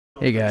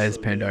Hey guys,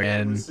 Pandar,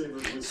 and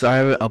so I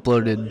haven't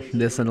uploaded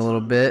this in a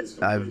little bit.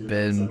 I've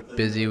been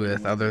busy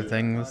with other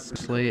things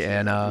mostly,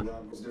 and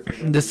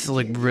this is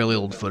like really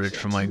old footage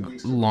from like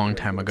a long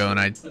time ago, and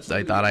I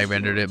thought I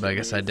rendered it, but I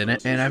guess I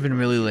didn't. And I've been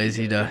really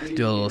lazy to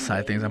do a little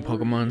side things on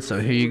Pokemon, so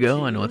here you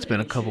go. I know it's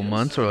been a couple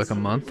months or like a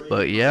month,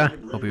 but yeah,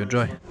 hope you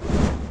enjoy.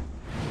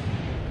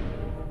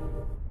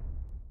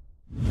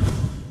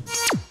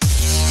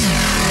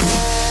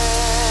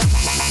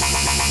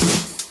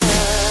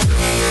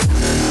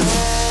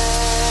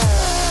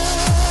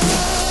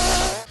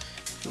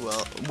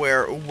 Well,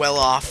 we're well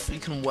off. You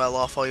can well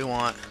off all you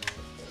want.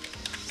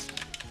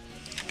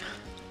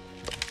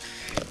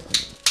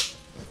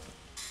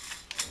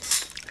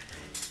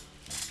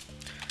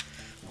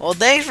 Well,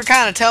 thanks for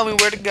kind of telling me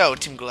where to go,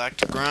 Team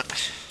Galactic Grunt.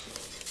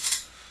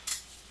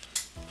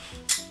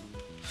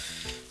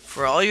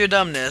 For all your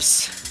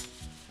dumbness,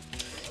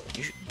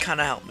 you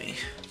kind of helped me.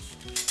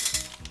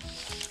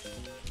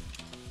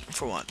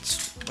 For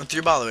once. Once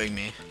you're bothering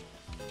me.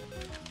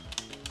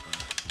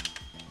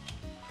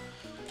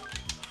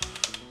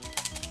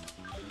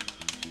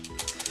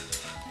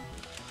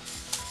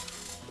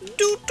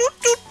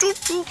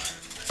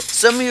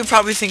 Some of you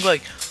probably think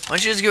like, why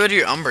don't you just get rid of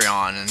your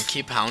Umbreon and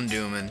keep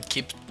Houndoom and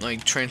keep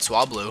like train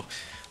Swablu?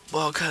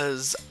 Well,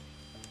 cause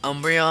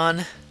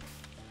Umbreon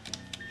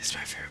is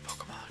my favorite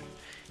Pokemon,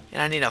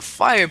 and I need a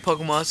fire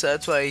Pokemon, so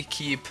that's why I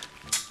keep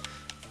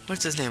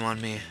what's his name on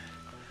me?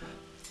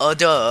 You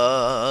guys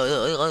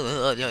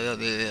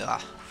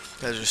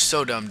are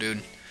so dumb,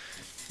 dude.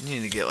 You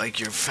need to get like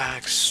your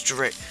facts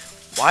straight.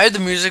 Why is the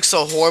music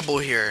so horrible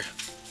here?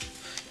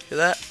 Hear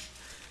that?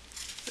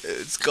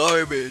 It's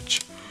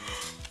garbage.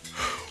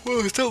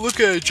 Well, stop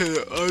looking at each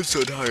other. I'm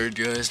so tired,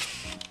 guys.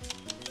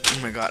 Oh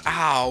my god.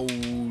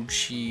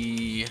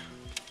 Ouchie.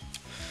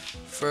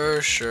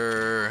 For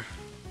sure.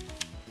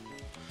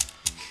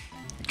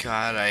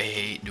 God, I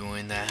hate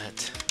doing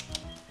that.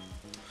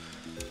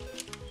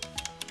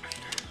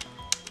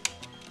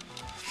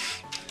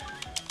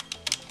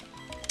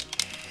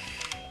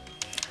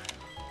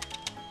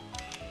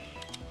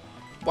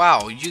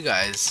 Wow, you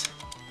guys.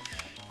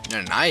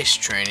 You're nice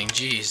training,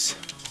 jeez.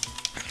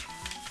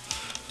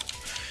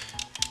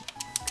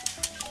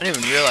 I didn't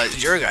even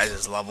realize your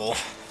guys' level.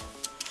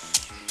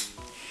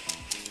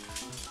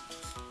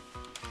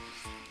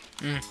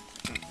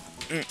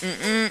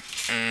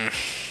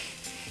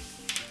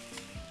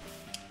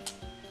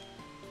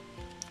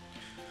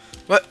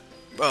 What?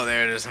 Oh,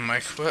 there it is. I'm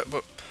like,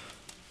 what?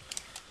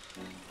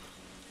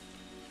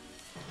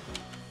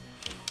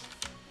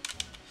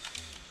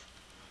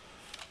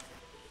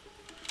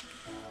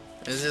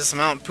 Is this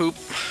Mount Poop?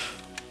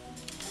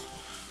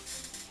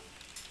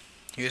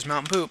 Here's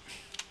Mount Poop.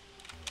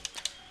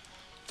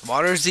 The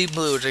water is deep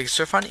blue. Take a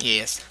surf on it?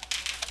 Yes.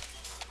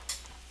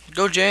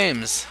 Go,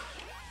 James.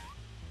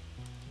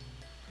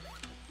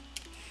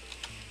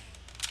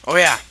 Oh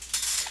yeah.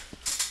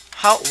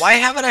 Why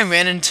haven't I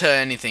ran into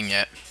anything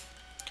yet?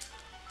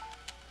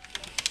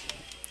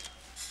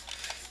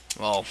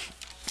 Well,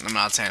 I'm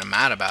not saying I'm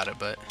mad about it,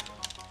 but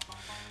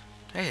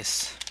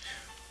nice.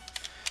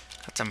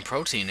 Got some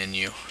protein in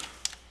you.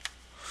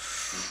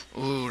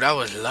 Ooh, that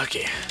was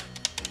lucky.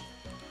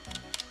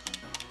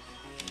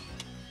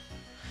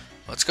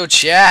 Let's go,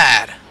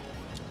 Chad. I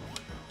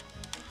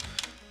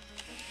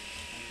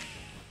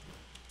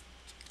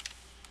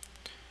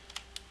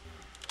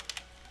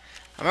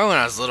remember when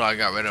I was little, I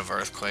got rid of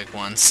Earthquake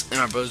once, and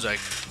my brother's like,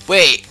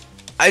 "Wait,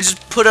 I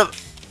just put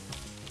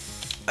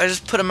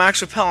a max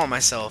repel on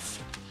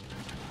myself."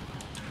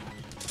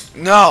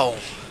 No.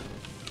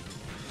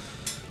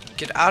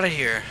 Get out of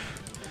here.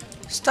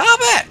 Stop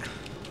it.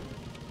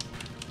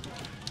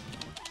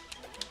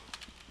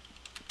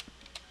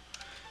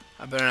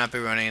 I better not be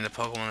running into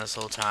Pokemon this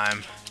whole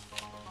time.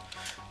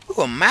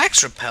 Ooh, a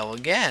max repel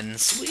again.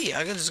 Sweet,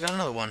 I just got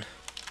another one.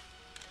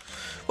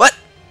 What?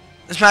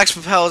 This max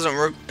repel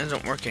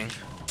isn't working.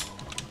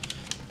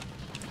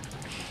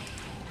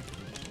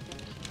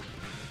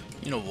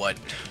 You know what?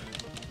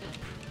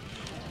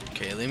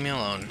 Okay, leave me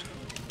alone.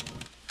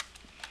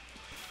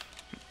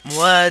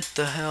 What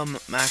the hell,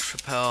 max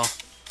repel?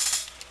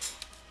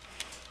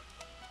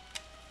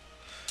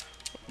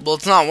 Well,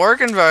 it's not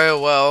working very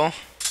well.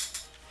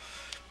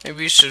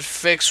 Maybe you should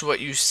fix what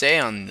you say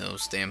on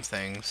those damn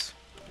things.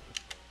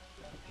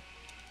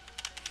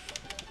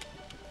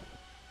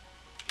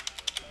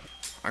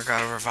 I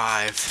gotta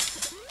revive.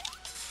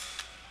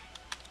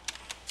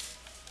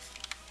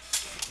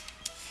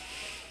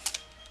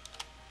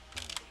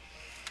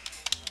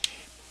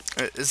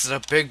 Is it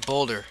a big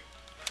boulder?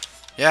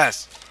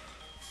 Yes.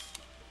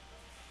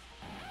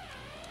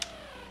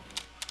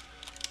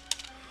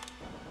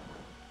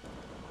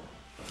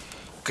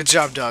 Good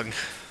job, Doug.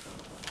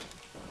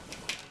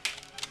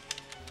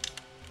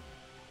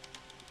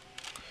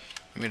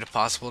 Made it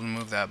possible to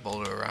move that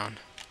boulder around.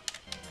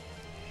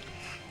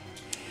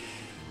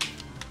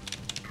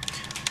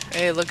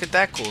 Hey, look at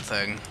that cool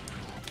thing.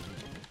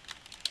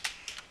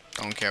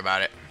 Don't care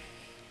about it.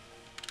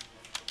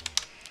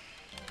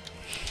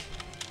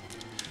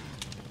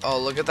 Oh,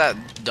 look at that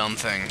dumb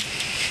thing.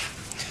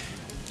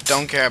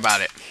 don't care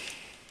about it.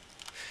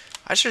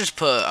 I should just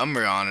put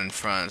Umbreon in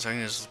front so I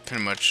can just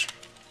pretty much...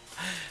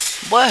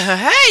 What?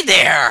 Hey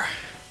there!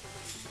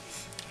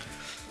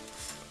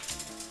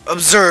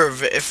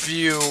 Observe, if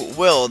you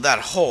will, that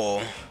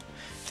hole.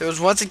 There was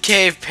once a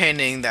cave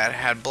painting that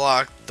had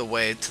blocked the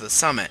way to the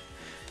summit,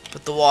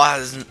 but the wall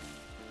is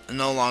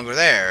no longer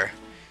there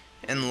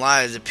and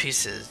lies in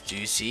pieces. Do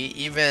you see?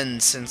 Even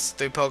since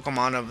 3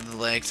 Pokemon of the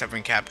lakes have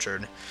been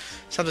captured,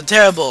 something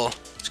terrible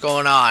is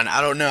going on.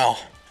 I don't know.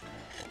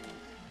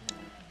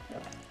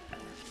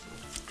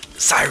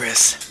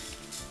 Cyrus.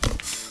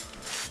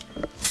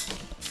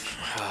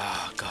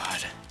 Oh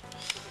God.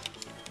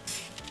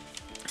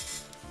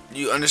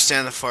 You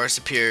understand the forest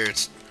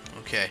appears.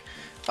 Okay.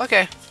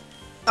 Okay.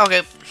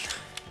 Okay.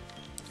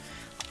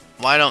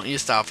 Why don't you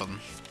stop him?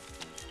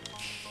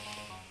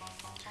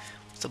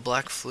 It's a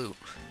black flute.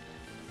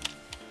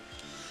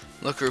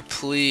 Looker,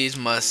 please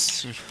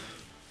must.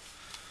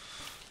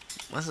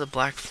 What's a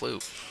black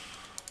flute?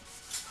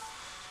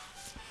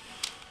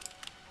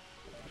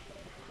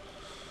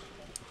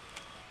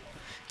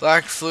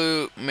 Black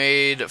flute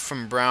made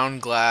from brown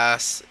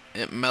glass.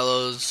 It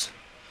mellows.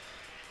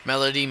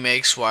 Melody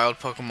makes wild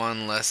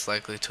Pokemon less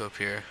likely to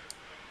appear.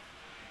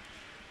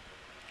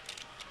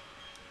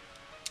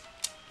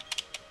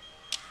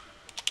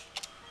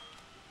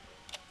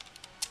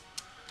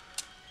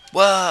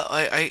 Well,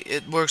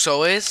 it works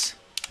always.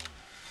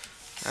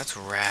 That's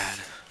rad.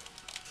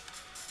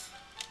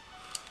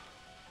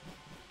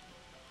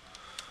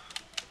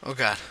 Oh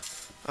God.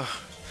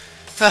 Oh.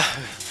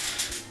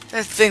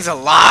 That thing's a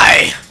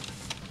lie.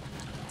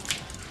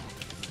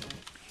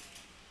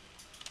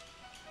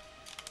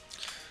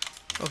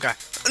 Okay.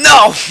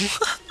 No.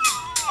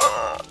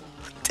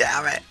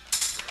 Damn it.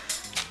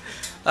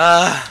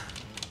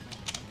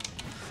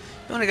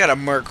 You only got a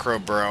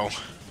Murkrow, bro.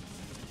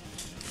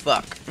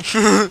 Fuck.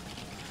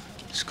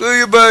 Screw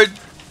you, bird.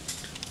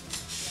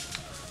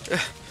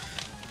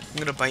 I'm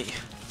gonna bite you.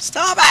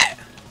 Stop it.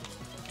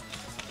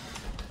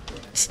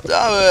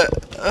 Stop it.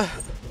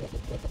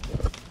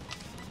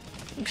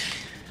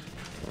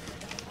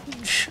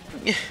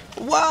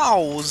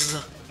 Wows.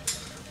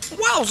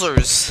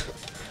 Wowzers.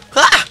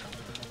 Ah!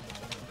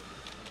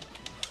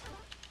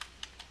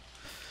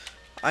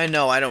 I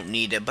know I don't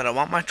need it, but I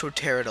want my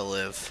Torterra to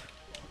live.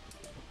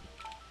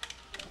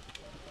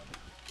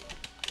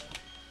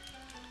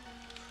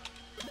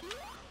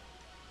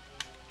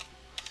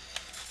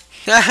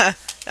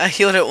 I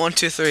healed it 1,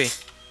 2, 3.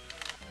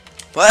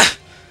 What?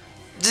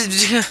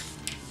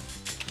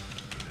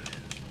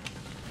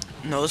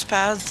 Nose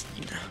pads?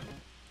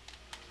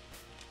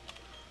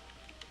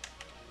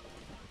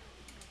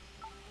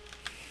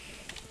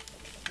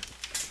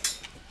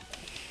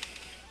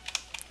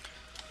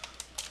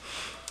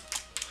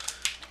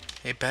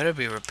 It better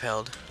be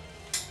repelled.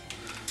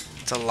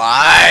 It's a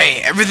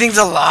lie! Everything's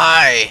a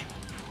lie!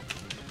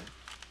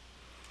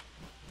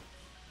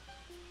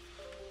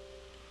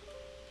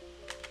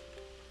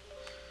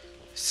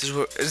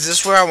 Is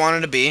this where I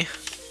wanted to be?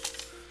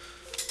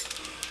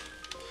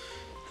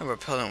 That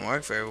repel didn't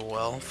work very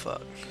well.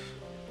 Fuck.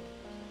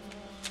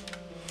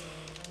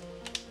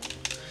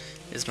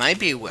 This might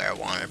be where I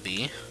want to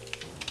be.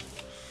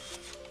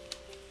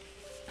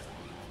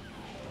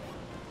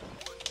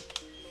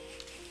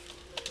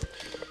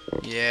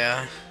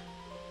 Yeah.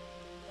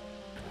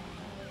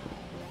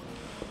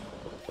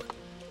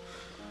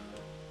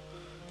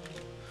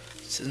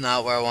 This is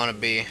not where I want to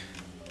be.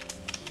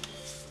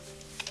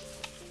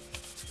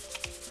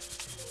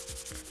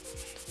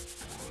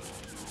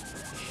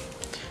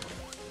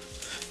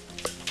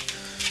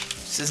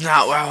 This is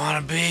not where I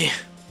want to be.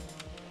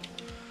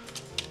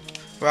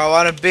 Where I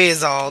want to be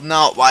is all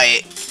not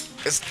white.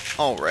 It's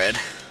all red.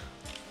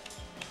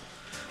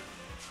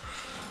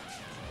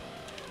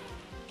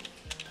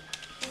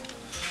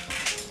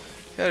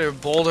 Get here,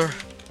 boulder.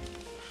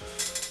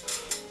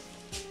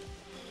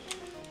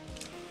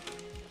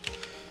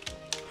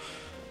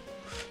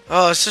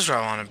 Oh, this is where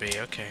I want to be.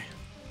 Okay.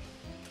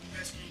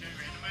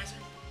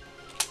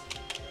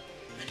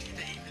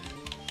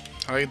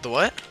 How do I get the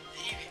what?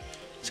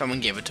 Someone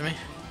gave it to me.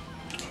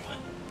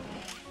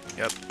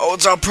 Yep. Oh,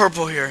 it's all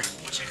purple here.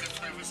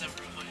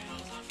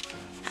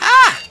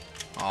 Ah!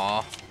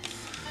 Aw.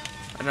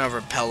 I don't have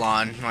repel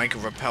on. My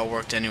repel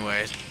worked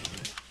anyway.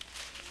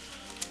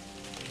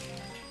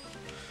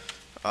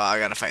 Oh, I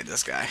gotta fight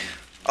this guy.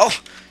 Oh!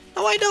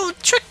 No, I don't!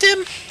 Tricked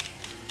him!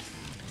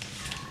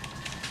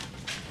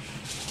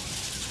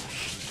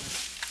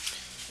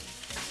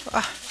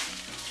 Ah.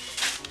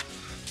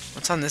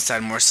 What's on this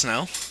side? More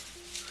snow?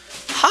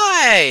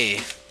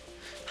 Hi!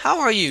 How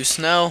are you,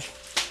 Snow?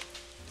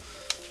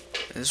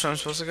 Is this where I'm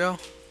supposed to go?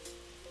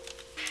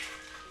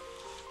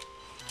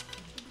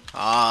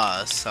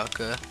 Ah,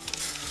 sucker.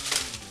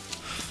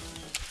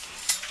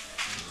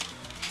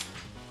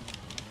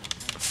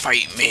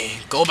 Fight me.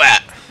 Go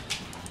back.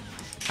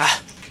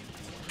 Ah.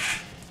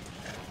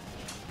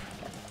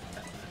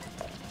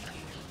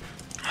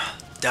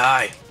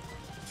 Die.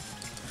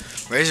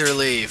 Razor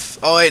Leaf.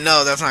 Oh wait,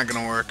 no, that's not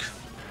gonna work.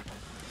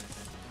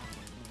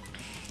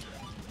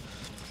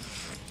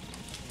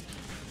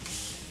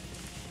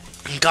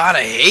 God,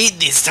 I hate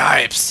these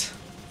types.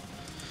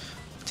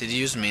 Did you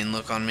use mean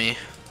look on me?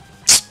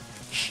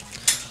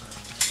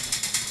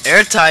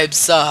 Air types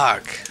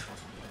suck.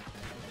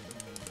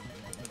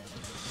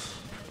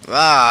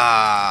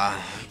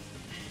 Ah.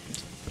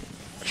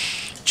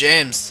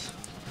 James,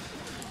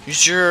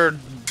 use your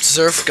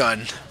surf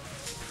gun.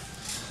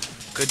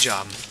 Good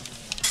job.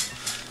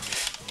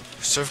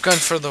 Surf gun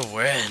for the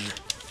win.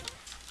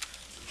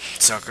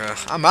 Sucker.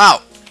 I'm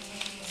out.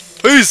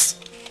 Peace.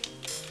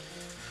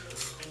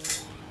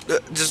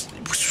 Just.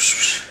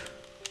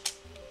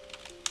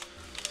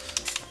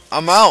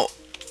 I'm out.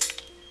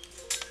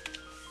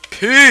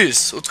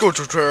 Peace. Let's go,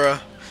 Torterra.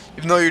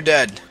 Even though you're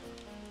dead.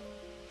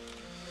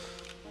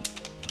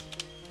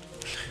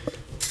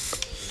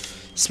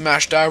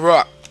 Smash that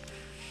rock.